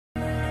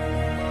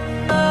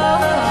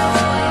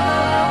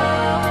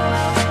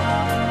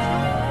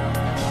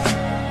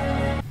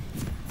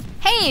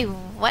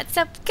What's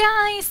up,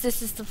 guys?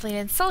 This is the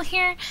Fleeted Soul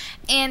here,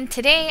 and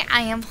today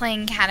I am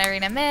playing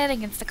Katarina Mid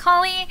against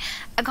Akali.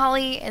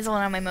 Akali is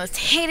one of my most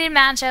hated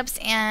matchups,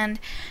 and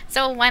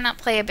so why not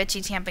play a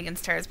bitchy champ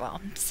against her as well?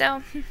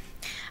 So,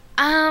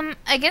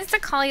 against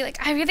Akali,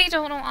 like, I really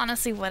don't know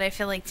honestly what I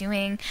feel like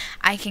doing.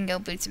 I can go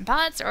boots and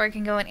pots, or I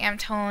can go in amp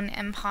tone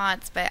and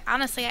pots, but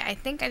honestly, I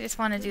think I just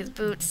want to do the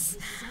boots.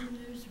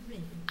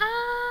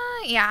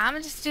 Yeah, I'm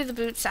gonna just do the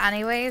boots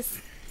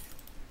anyways.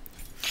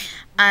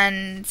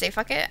 And say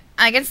fuck it.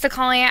 Against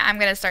Akali, I'm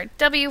gonna start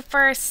W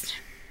first.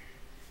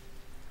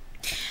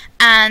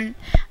 And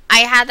I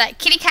had that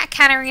kitty cat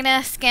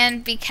Katarina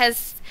skin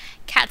because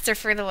cats are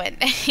for the win.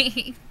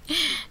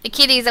 The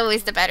kitty is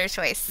always the better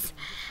choice.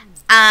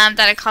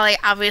 That Akali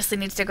obviously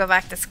needs to go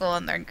back to school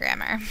and learn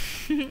grammar.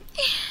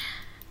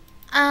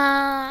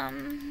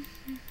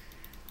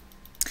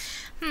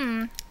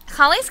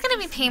 Akali's gonna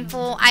be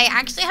painful. I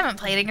actually haven't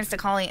played against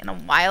Akali in a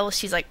while.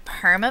 She's like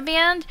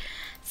perma-banned.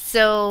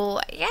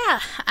 So,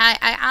 yeah,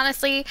 I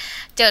honestly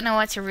don't know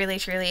what to really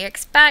truly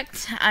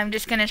expect. I'm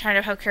just going to try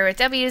to poke her with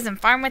W's and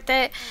farm with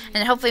it.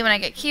 And hopefully when I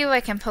get Q,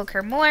 I can poke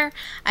her more.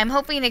 I'm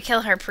hoping to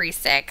kill her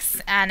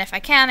pre-6. And if I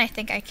can, I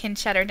think I can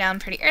shut her down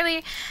pretty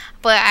early.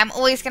 But I'm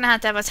always going to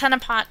have a ton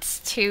of pots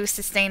to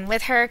sustain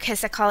with her,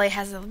 because Akali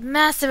has a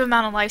massive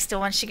amount of lifesteal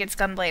once she gets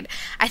Gunblade.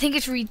 I think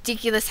it's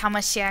ridiculous how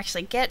much she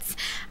actually gets.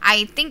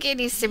 I think it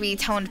needs to be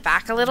toned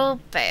back a little,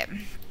 but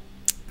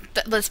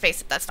let's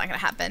face it, that's not going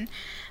to happen.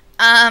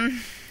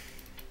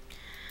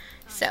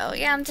 So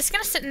yeah, I'm just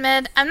gonna sit in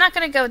mid. I'm not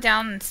gonna go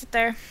down and sit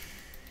there.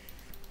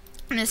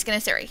 I'm just gonna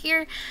sit right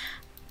here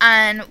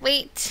and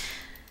wait.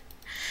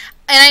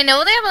 And I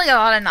know they have like a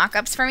lot of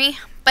knockups for me,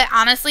 but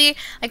honestly,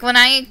 like when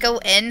I go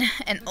in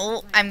and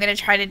ult, I'm gonna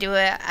try to do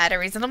it at a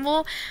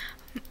reasonable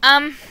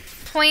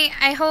point,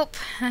 I hope.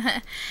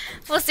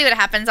 We'll see what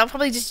happens. I'll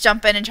probably just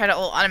jump in and try to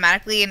ult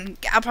automatically, and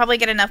I'll probably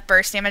get enough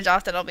burst damage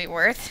off that it'll be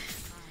worth.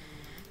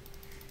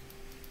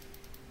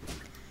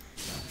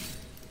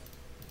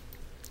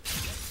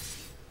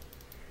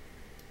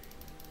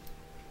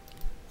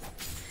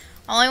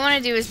 All I want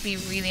to do is be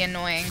really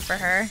annoying for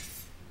her.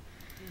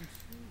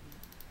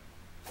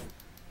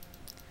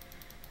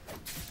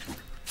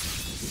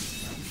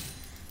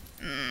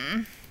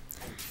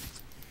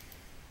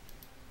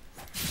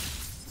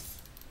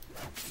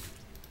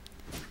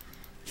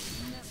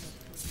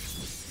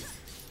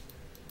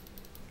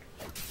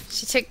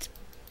 She took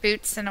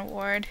boots and a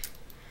ward.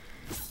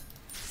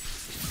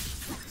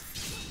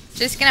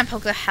 Just gonna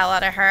poke the hell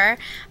out of her.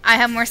 I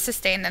have more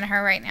sustain than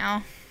her right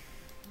now.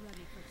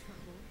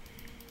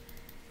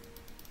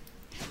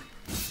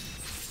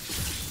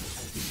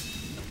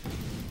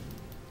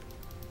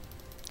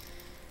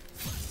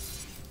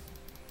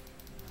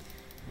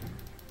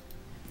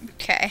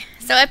 Okay,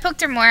 so I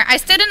poked her more. I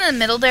stood in the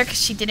middle there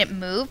because she didn't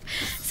move,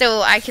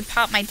 so I could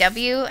pop my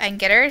W and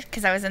get her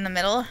because I was in the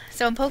middle.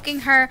 So I'm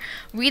poking her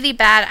really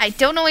bad. I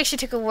don't know why she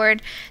took a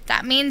ward.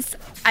 That means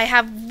I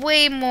have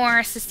way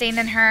more sustain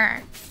than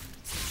her.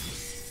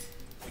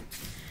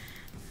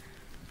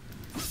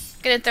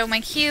 Gonna throw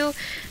my Q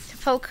to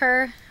poke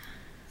her.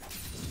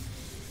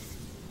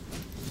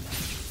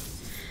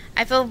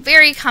 I feel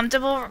very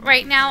comfortable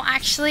right now,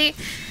 actually.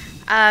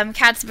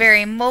 Cat's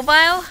very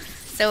mobile,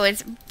 so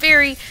it's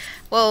very...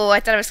 Whoa, I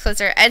thought it was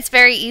closer. It's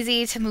very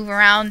easy to move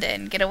around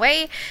and get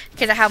away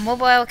because of how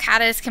mobile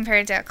Cat is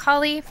compared to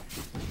Akali.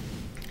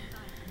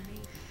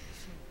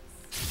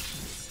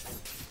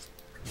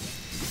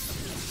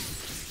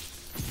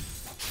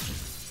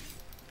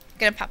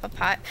 Gonna pop a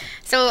pot.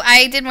 So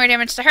I did more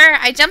damage to her.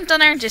 I jumped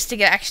on her just to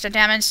get extra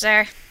damage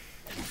there.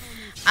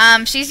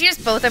 She's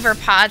used both of her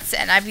pots,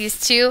 and I've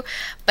used 2,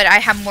 but I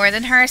have more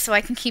than her, so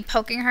I can keep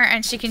poking her,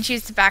 and she can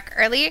choose to back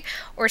early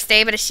or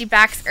stay, but if she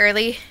backs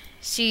early,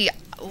 she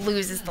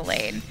loses the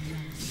lane.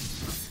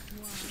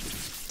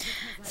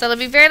 So it'll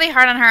be very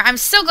hard on her. I'm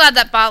so glad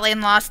that bot lane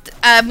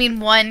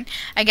won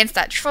against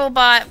that troll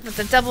bot with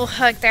the double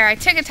hook there. I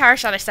took a tower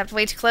shot. I stepped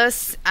way too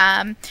close.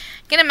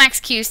 Get a max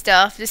Q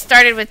still. Just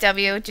started with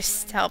W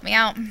just to help me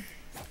out.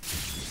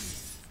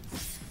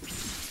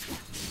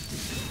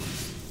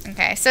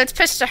 Okay, so it's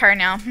pushed to her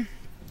now.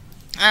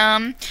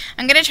 I'm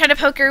going to try to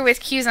poke her with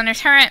Qs on her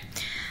turret.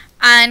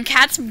 And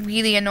Cat's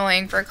really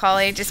annoying for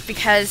Akali just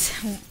because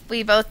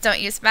we both don't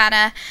use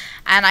mana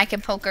and I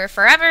can poke her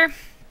forever.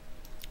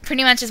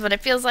 Pretty much is what it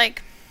feels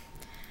like.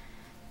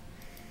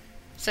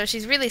 So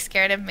she's really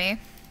scared of me.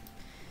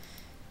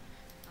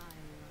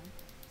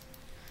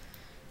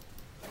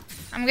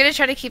 I'm going to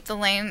try to keep the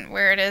lane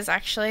where it is,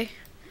 actually.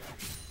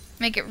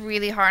 Make it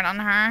really hard on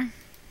her.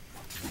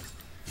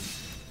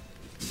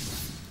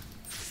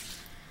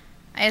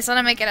 I just want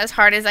to make it as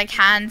hard as I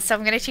can, so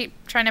I'm going to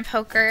keep trying to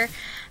poke her.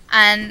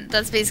 And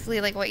that's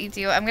basically like what you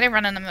do. I'm going to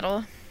run in the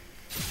middle.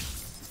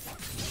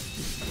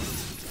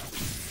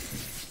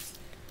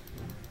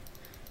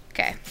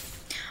 Okay.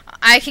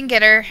 I can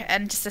get her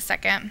in just a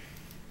second.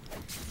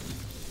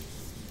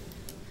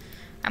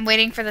 I'm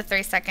waiting for the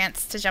 3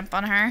 seconds to jump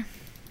on her.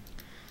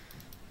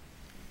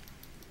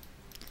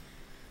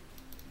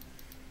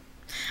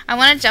 I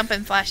want to jump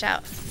and flash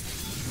out.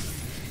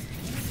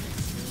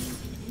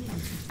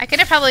 I could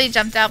have probably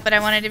jumped out, but I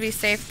wanted to be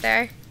safe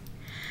there.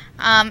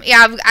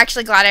 Yeah, I'm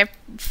actually glad I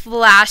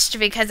flashed,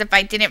 because if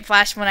I didn't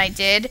flash when I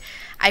did,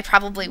 I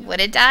probably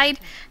would have died.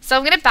 So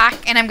I'm going to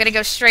back, and I'm going to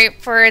go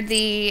straight for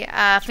the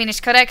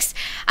Phoenix Codex.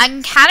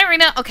 On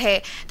Katarina,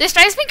 okay, this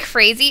drives me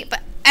crazy,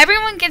 but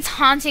everyone gets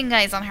Haunting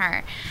Guys on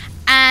her.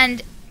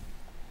 And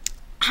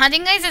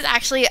Haunting Guys is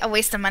actually a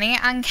waste of money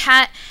on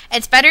Kat.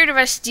 It's better to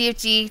rush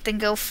DFG than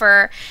go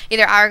for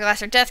either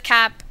Hourglass or Death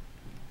Cap.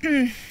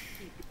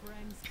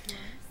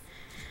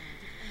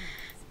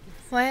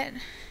 What?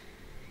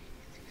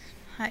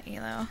 Hot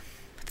Elo.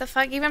 What the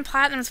fuck? Even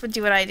Platinums would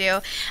do what I do.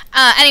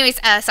 Anyways,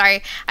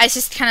 sorry. I was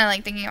just kind of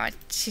like thinking what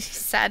she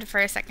said for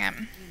a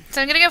second.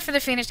 So I'm going to go for the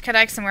Phoenix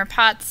Codex and more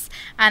pots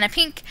and a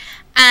pink.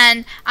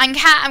 And on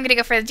Cat, I'm going to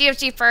go for the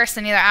DFG first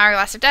and either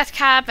Hourglass or Death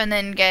Cap, and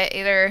then get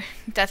either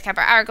Death Cap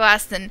or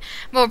Hourglass, then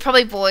well,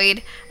 probably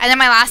Void. And then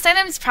my last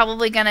item is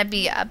probably going to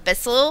be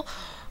Abyssal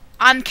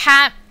on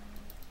Cat.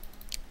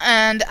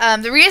 And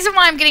the reason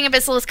why I'm getting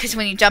Abyssal is because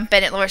when you jump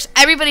in, it lowers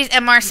everybody's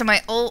MR, so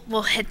my ult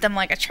will hit them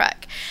like a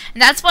truck.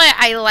 And that's why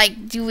I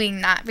like doing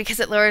that, because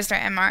it lowers their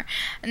MR.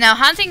 Now,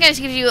 Haunting Guys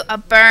gives you a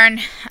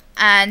burn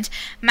and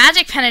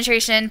magic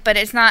penetration, but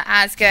it's not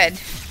as good.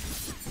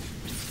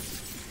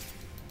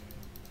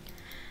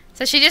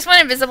 So she just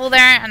went invisible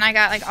there, and I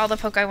got like all the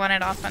poke I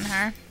wanted off on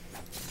her.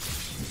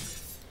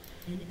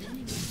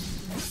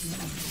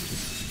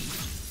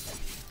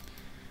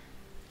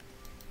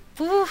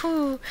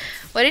 Woohoo!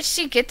 What did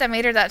she get that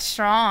made her that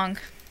strong?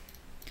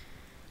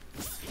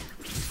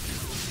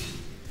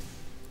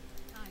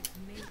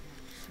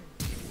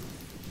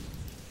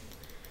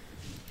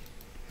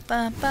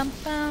 Bum bum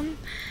bum.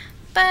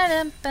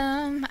 Ba-dum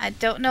bum. I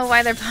don't know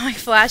why they're blowing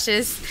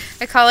flashes.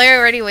 Akali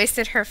already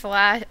wasted her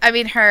flash. I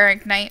mean her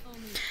ignite.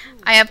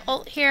 I have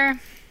ult here.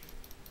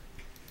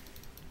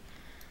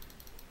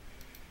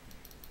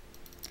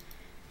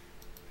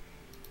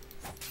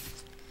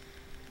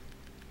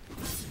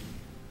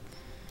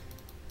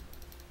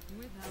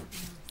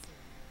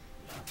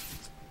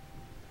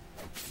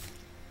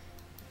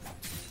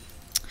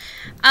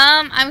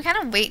 I'm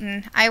kind of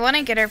waiting. I want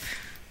to get her.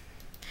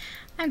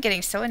 I'm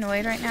getting so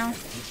annoyed right now.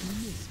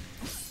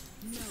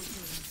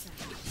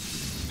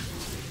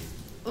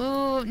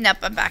 Ooh, nope,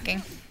 I'm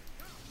backing.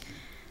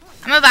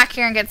 I'm gonna back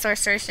here and get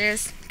Sorcerer's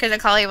Shoes, because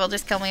Akali will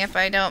just kill me if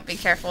I don't. Be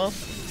careful.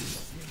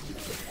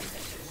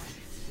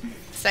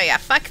 So yeah,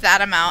 fuck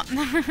that, I'm out.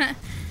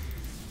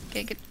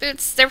 Okay, good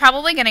boots. They're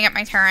probably gonna get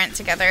my turret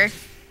together.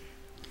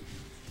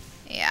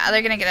 Yeah,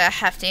 they're gonna get a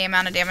hefty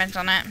amount of damage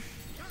on it.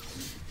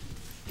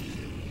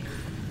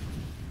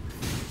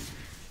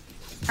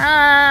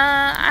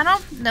 I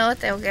don't know if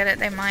they'll get it.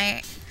 They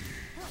might.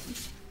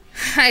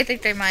 I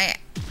think they might.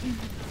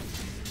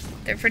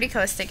 They're pretty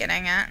close to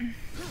getting it.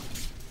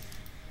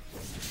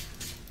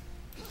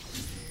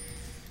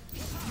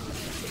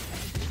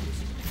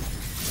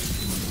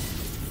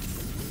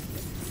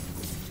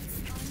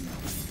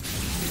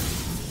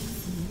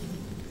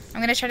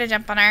 I'm gonna try to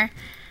jump on her.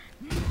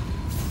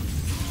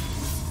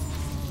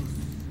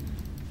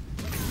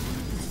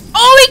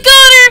 Oh, we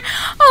got her!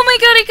 Oh my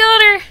god, I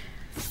got her!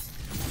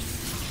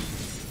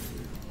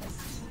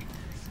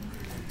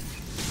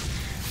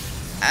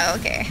 Oh,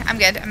 okay, I'm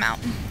good. I'm out.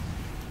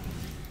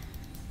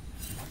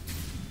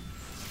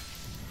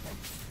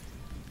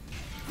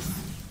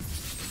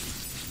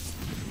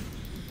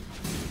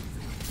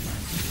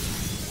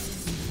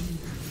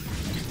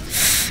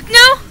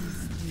 No!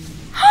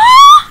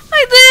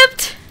 I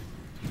lived!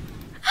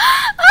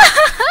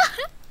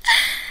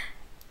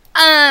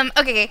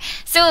 Okay,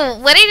 so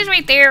what I did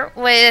right there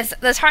was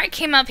the target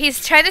came up,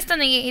 he's tried to stun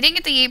the Yeet, he didn't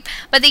get the Yeet,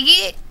 but the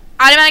Yeet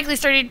automatically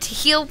started to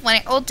heal when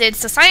I ulted,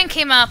 so Sion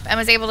came up and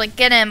was able to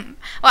get him.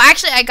 Well,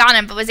 actually I got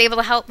him, but was able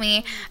to help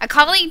me.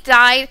 Akali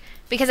died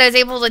because I was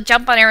able to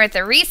jump on her with the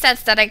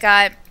resets that I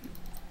got.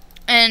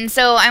 And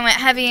so I went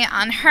heavy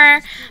on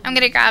her. I'm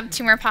going to grab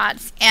 2 more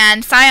pots.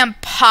 And Sion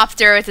popped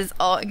her with his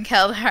ult and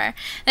killed her.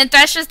 Then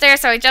Thresh was there,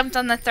 so I jumped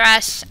on the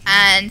Thresh.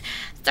 And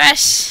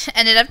Thresh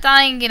ended up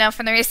dying, you know,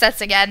 from the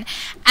resets again.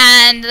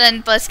 And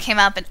then Bliss came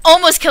up and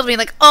almost killed me.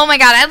 Like, oh my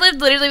god, I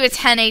lived literally with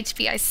 10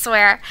 HP, I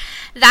swear.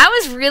 That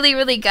was really,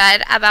 really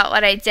good about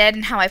what I did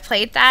and how I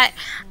played that.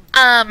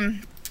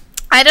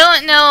 I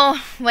don't know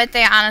what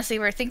they honestly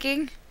were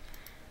thinking.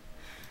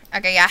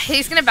 Okay, yeah,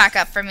 he's going to back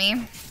up for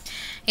me.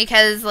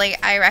 Because,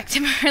 like, I wrecked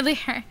him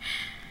earlier.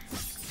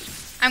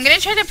 I'm going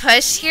to try to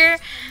push here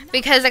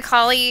because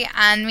Akali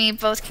and me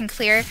both can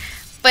clear.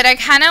 But I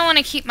kind of want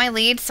to keep my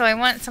lead, so I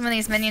want some of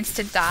these minions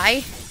to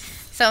die.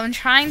 So I'm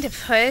trying to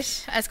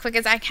push as quick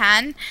as I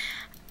can.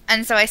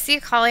 And so I see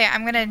Akali,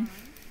 I'm going to...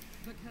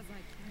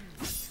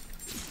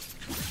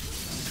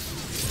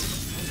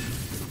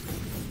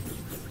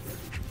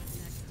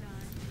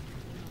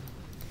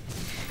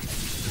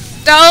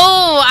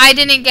 Oh, I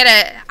didn't get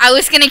it. I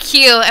was going to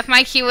Q. If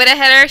my Q would have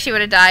hit her, she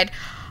would have died.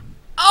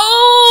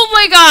 Oh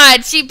my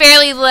god, she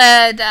barely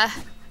lived.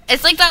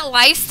 It's like that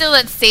lifesteal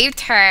that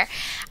saved her.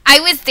 I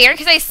was there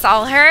because I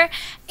saw her,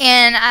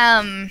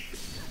 and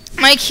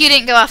my Q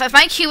didn't go off. If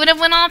my Q would have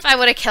went off, I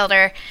would have killed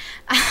her.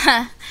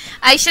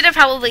 I should have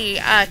probably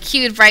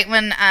queued right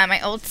when my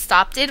ult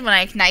stopped it, when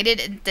I ignited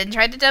and then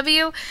tried to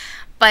W.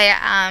 But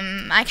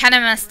I kind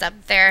of messed up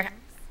there.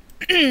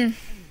 I'm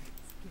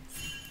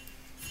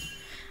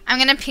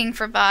going to ping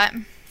for bot.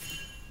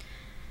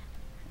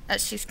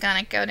 That she's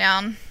going to go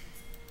down.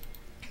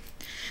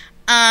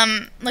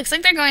 Looks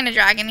like they're going to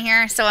dragon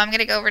here, so I'm going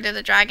to go over to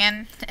the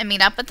dragon and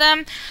meet up with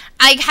them.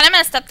 I kind of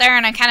messed up there,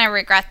 and I kind of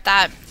regret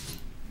that.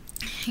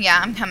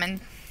 Yeah, I'm coming.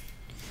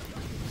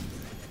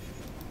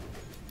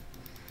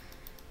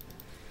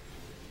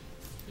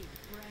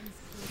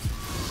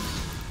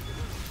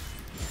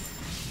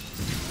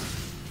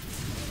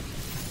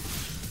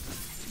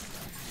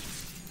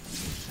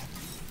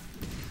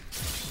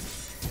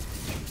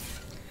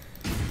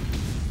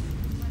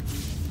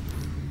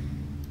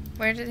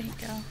 Where did he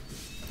go?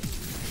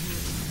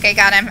 Okay,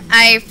 got him.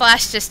 I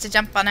flashed just to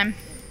jump on him.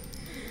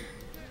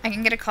 I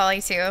can get a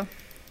Akali too.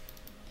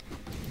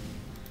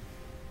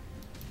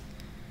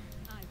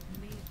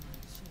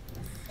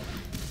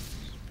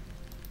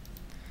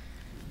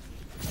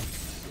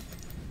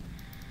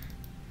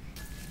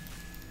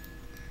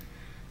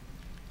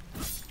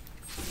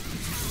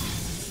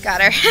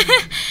 Got her.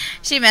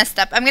 She messed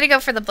up. I'm gonna go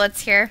for the blitz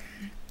here.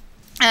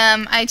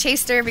 I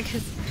chased her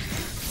because...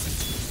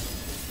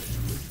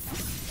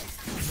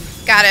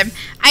 Got him.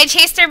 I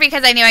chased her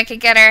because I knew I could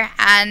get her,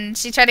 and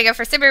she tried to go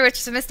for Sibir, which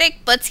is a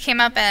mistake. Blitz came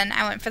up, and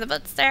I went for the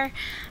blitz there.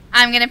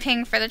 I'm going to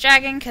ping for the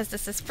dragon because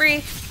this is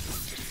free.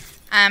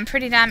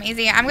 Pretty damn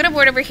easy. I'm going to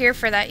ward over here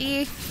for that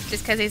E,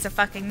 just because he's a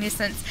fucking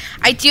nuisance.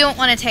 I don't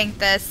want to tank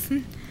this.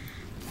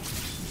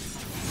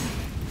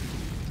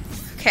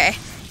 Okay.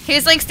 He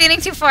was, like, standing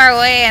too far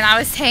away, and I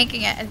was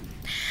tanking it.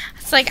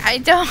 It's like, I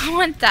don't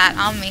want that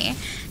on me.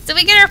 So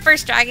we get our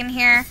first dragon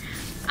here.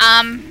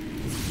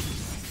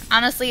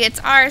 Honestly, it's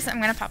ours.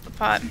 I'm going to pop the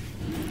pot.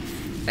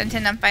 I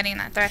intend on fighting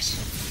that thresh.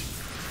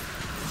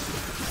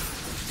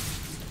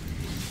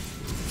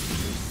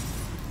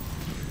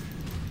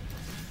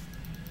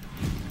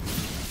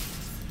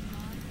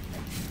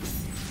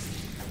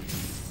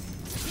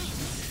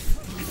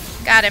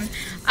 Got him.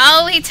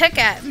 Oh, he took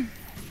it.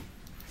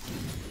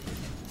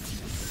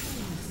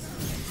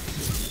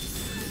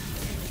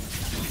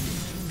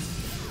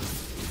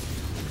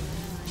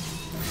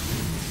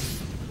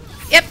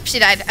 Yep, she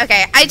died.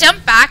 Okay, I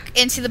jumped back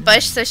into the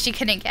bush so she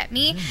couldn't get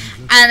me.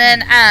 And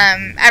then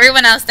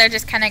everyone else there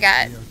just kind of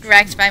got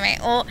wrecked by my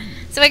ult.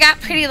 So I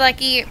got pretty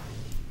lucky.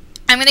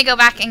 I'm going to go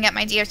back and get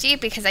my DFG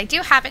because I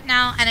do have it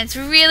now. And it's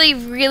really,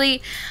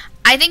 really,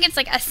 I think it's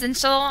like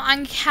essential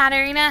on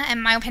Katarina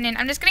in my opinion.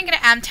 I'm just going to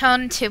get an amp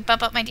tone to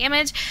bump up my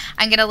damage.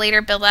 I'm going to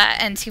later build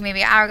that into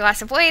maybe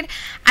Hourglass of Void.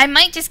 I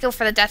might just go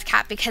for the Death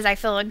Cap because I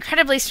feel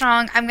incredibly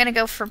strong. I'm going to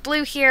go for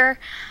blue here.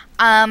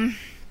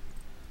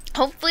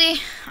 Hopefully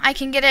I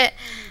can get it.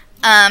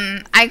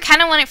 I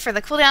kind of want it for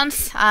the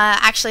cooldowns.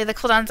 Actually, the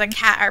cooldowns on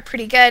Cat are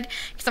pretty good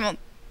because I'm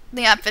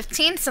only at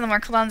 15, so the more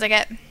cooldowns I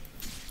get,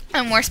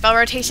 the more spell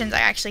rotations I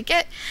actually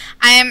get.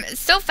 I am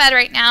so fed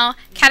right now.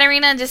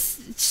 Katarina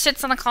just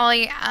shits on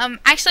Akali.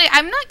 Actually,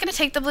 I'm not going to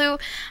take the blue.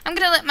 I'm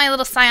going to let my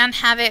little Scion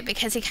have it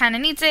because he kind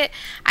of needs it.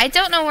 I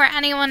don't know where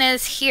anyone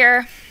is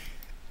here.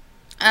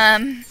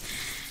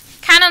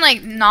 Kind of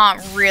like not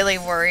really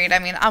worried. I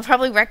mean, I'll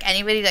probably wreck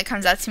anybody that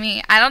comes up to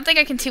me. I don't think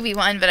I can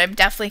 2v1, but I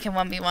definitely can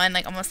 1v1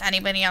 like almost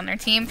anybody on their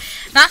team.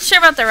 Not sure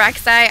about the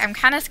Rek'Sai. I'm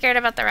kind of scared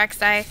about the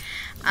Rek'Sai.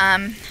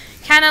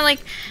 Kind of like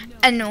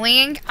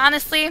annoying,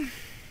 honestly.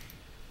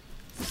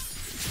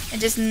 It's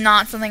just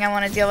not something I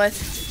want to deal with.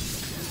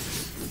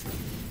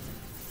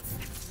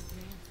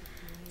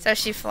 So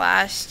she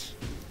flashed.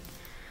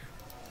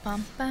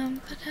 Bum, bum,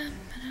 ba-dum,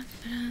 ba-dum,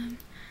 ba-dum.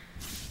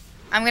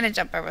 I'm going to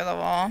jump over the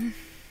wall.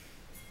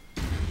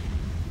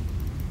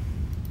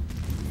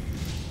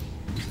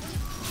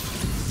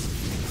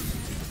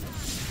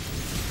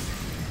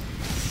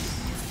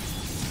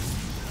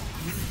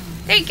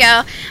 There you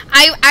go.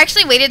 I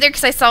actually waited there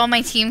because I saw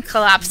my team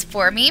collapse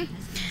for me.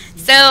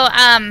 So,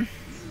 I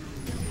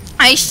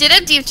should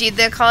have DFG'd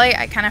the Akali.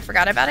 I kind of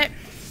forgot about it.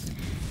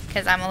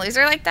 Because I'm a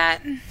loser like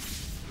that. No.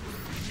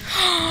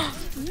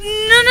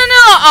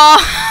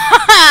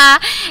 Oh,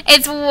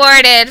 it's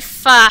warded.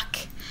 Fuck.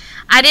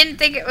 I didn't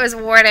think it was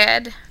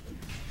warded.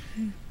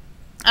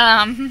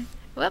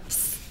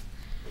 Whoops.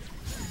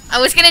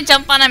 I was going to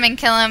jump on him and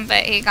kill him,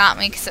 but he got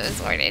me because it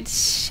was warded.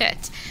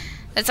 Shit.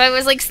 That's why I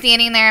was like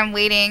standing there and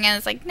waiting, and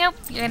it's like, nope,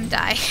 you're gonna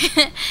die.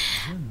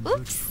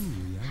 Oops.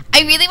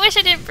 I really wish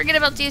I didn't forget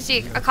about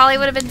DFG. Akali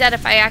would have been dead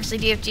if I actually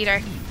DFG'd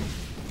her.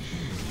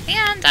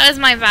 And that was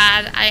my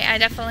bad. I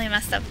definitely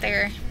messed up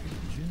there.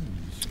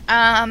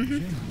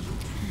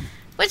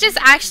 Which is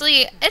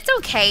actually, it's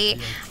okay.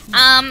 If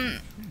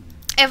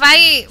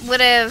I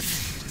would have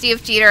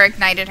DFG'd or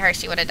ignited her,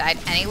 she would have died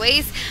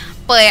anyways.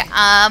 But it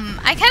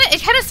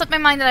kind of slipped my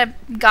mind that I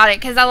got it,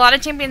 because a lot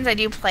of champions I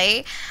do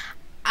play,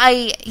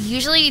 I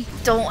usually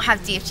don't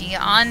have DFG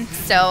on,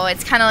 so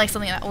it's kind of like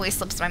something that always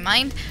slips my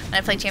mind when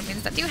I play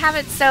champions that do have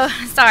it, so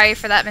sorry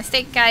for that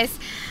mistake, guys.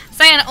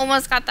 Cyan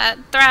almost got that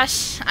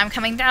Thresh. I'm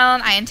coming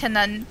down. I intend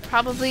on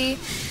probably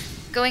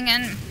going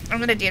in. I'm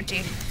going to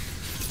DFG.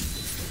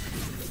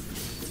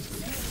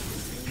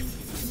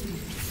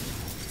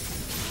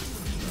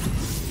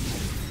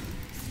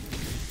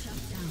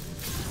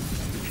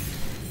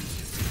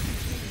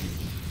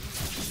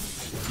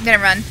 I'm gonna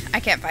run.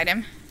 I can't fight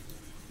him.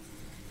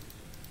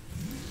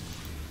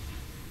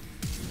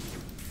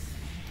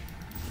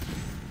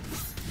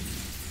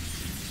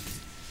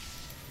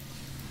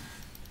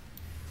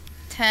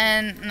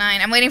 Ten,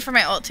 9. I'm waiting for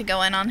my ult to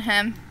go in on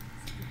him.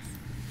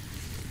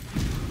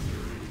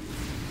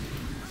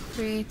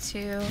 3,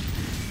 2.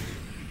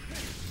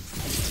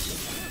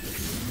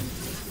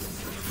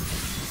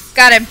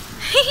 Got him.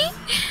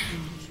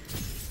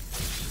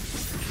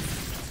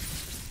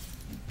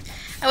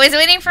 I was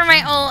waiting for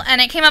my ult and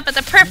it came up at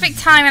the perfect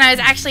time and I was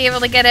actually able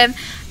to get him.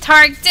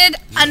 Targ did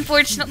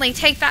unfortunately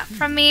take that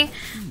from me.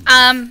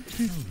 I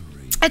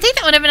think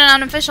that would have been an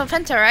unofficial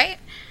penta, right?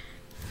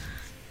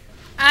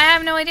 I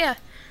have no idea,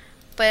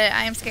 but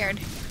I am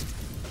scared.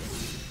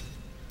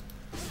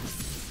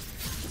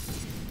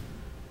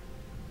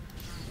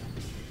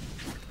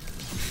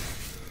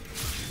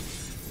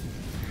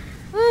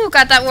 Ooh,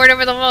 got that ward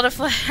over the wall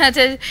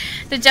to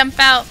jump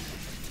out.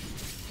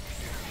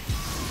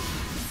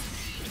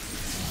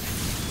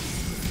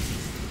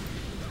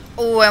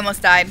 Oh, I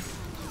almost died.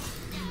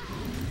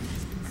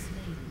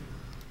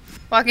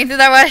 Walking through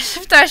that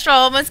threshold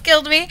almost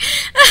killed me.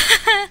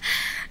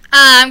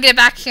 I'm gonna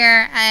back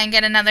here and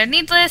get another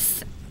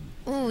needless.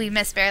 Ooh, we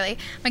missed barely.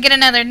 I'm gonna get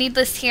another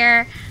needless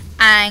here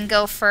and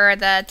go for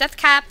the death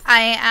cap.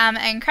 I am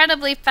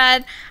incredibly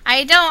fed.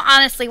 I don't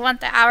honestly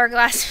want the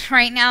hourglass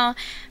right now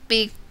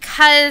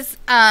because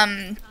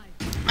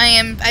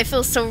I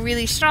feel so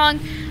really strong.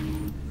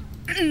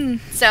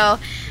 So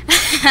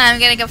I'm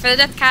gonna go for the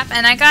death cap,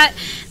 and I got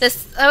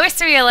this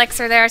OS3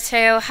 elixir there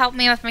to help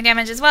me with my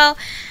damage as well.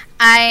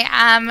 I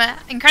am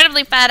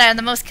incredibly fed. I have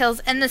the most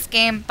kills in this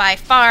game by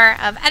far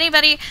of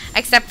anybody,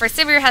 except for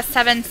Sivir has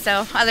 7.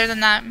 So other than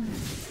that,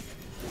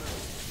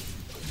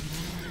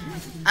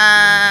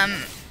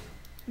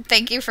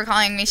 thank you for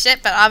calling me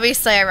shit, but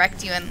obviously I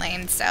wrecked you in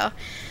lane. So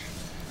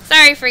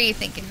sorry for you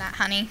thinking that,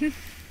 honey.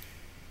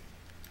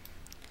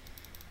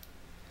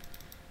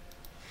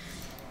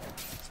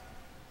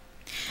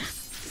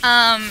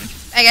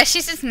 I guess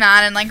she's just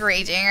mad and like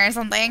raging or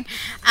something.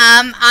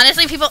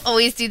 Honestly, people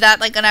always do that,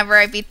 like whenever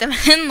I beat them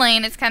in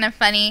lane. It's kind of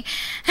funny.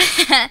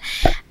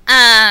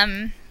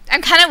 I'm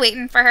kind of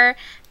waiting for her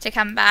to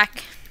come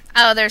back.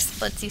 Oh, there's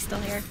Splitsy still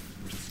here.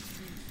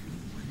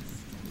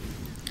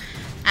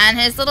 And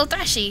his little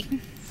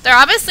Thrashy. They're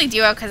obviously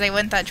duo because they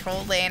went that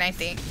troll lane, I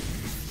think.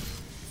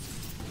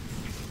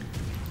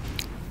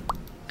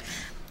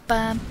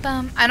 Bum,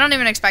 bum. I don't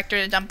even expect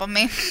her to jump on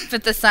me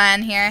with the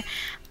sun here.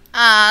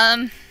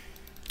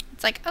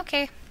 It's like,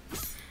 okay.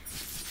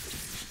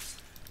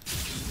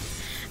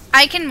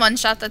 I can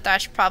one-shot the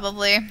Thresh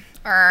probably,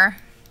 or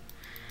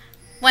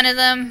one of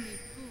them.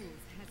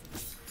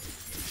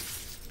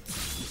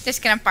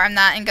 Just gonna farm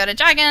that and go to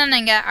dragon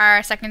and get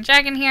our second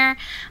dragon here,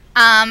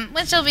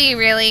 which will be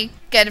really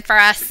good for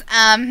us.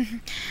 I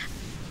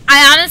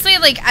honestly,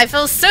 like, I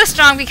feel so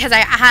strong because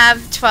I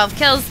have 12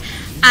 kills,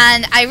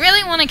 and I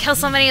really want to kill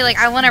somebody. Like,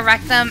 I want to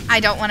wreck them.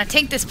 I don't want to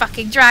take this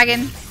fucking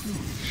dragon.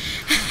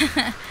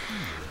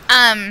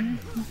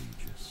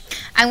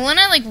 I want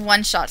to like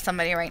one-shot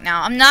somebody right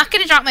now. I'm not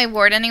going to drop my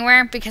ward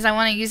anywhere because I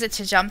want to use it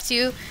to jump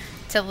to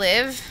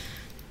live.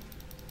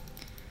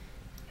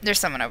 There's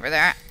someone over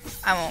there.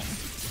 I won't.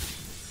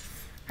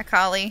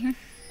 Akali.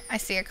 I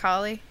see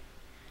Akali.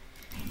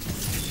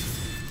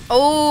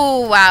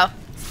 Oh, wow.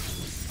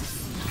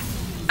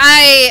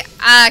 I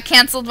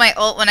canceled my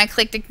ult when I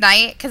clicked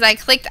ignite because I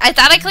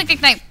thought I clicked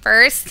ignite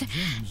first and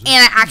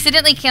I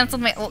accidentally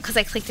canceled my ult because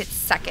I clicked it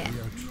second.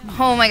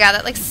 Oh my god,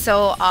 that looks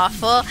so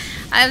awful.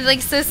 I'm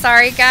like so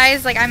sorry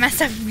guys, like I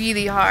messed up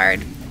really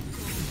hard.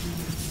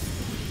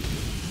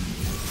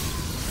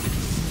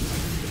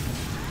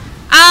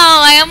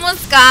 Oh, I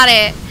almost got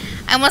it.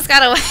 I almost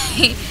got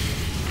away.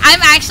 I'm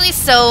actually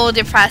so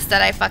depressed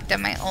that I fucked up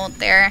my ult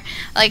there.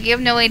 Like, you have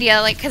no idea,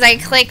 like, because I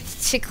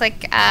clicked to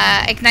click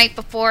ignite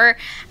before,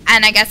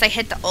 and I guess I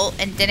hit the ult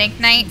and didn't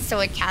ignite, so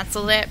it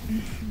canceled it.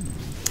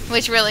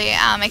 Which really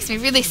makes me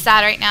really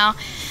sad right now.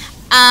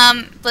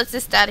 Blitz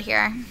is dead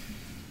here.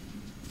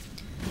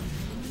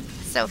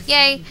 So,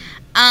 yay.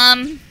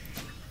 I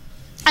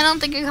don't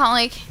think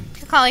Akali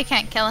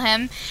can't kill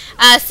him.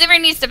 Sivir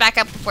needs to back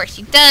up before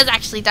she does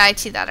actually die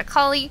to that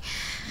Akali.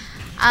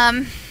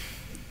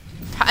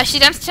 She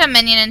jumps to a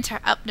minion and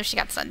oh, no, she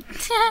got stunned.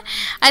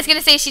 I was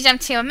gonna say she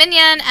jumped to a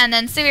minion and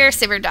then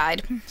Sivir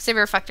died.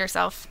 Sivir fucked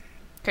herself.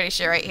 Pretty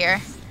sure right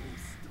here.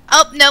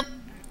 Oh, nope.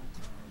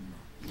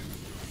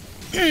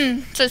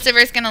 So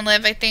Sivir's gonna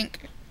live, I think.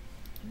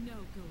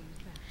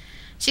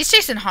 She's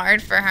chasing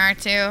hard for her,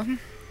 too.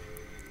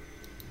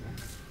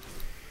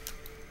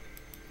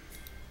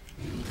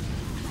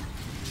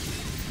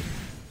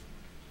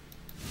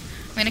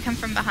 I'm gonna come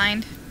from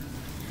behind.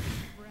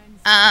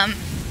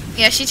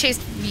 Yeah, she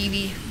chased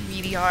really,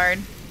 really hard.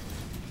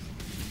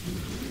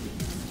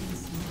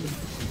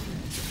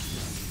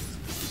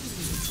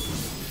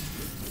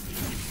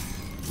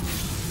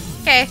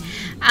 Okay.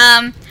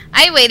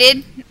 I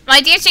waited.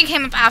 My DHG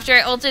came up after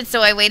I ulted, so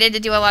I waited to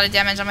do a lot of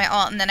damage on my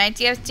ult, and then I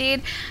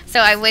DFG'd,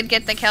 so I would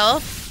get the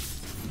kill.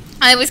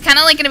 I was kind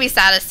of like going to be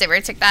sad if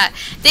Saber took that.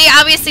 They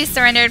obviously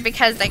surrendered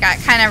because they got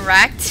kind of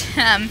wrecked.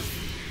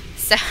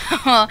 So,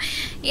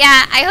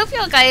 yeah, I hope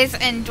you guys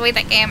enjoyed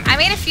that game. I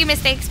made a few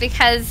mistakes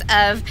because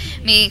of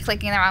me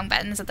clicking the wrong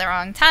buttons at the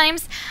wrong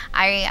times.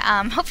 I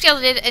hope y'all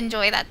did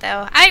enjoy that,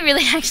 though. I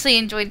really actually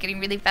enjoyed getting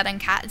really fed on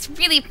Kat. It's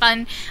really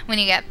fun when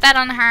you get fed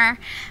on her.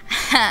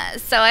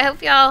 So I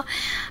hope y'all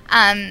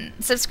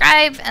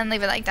subscribe and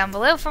leave a like down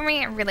below for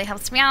me. It really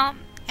helps me out.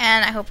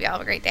 And I hope you all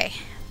have a great day.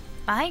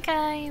 Bye,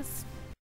 guys.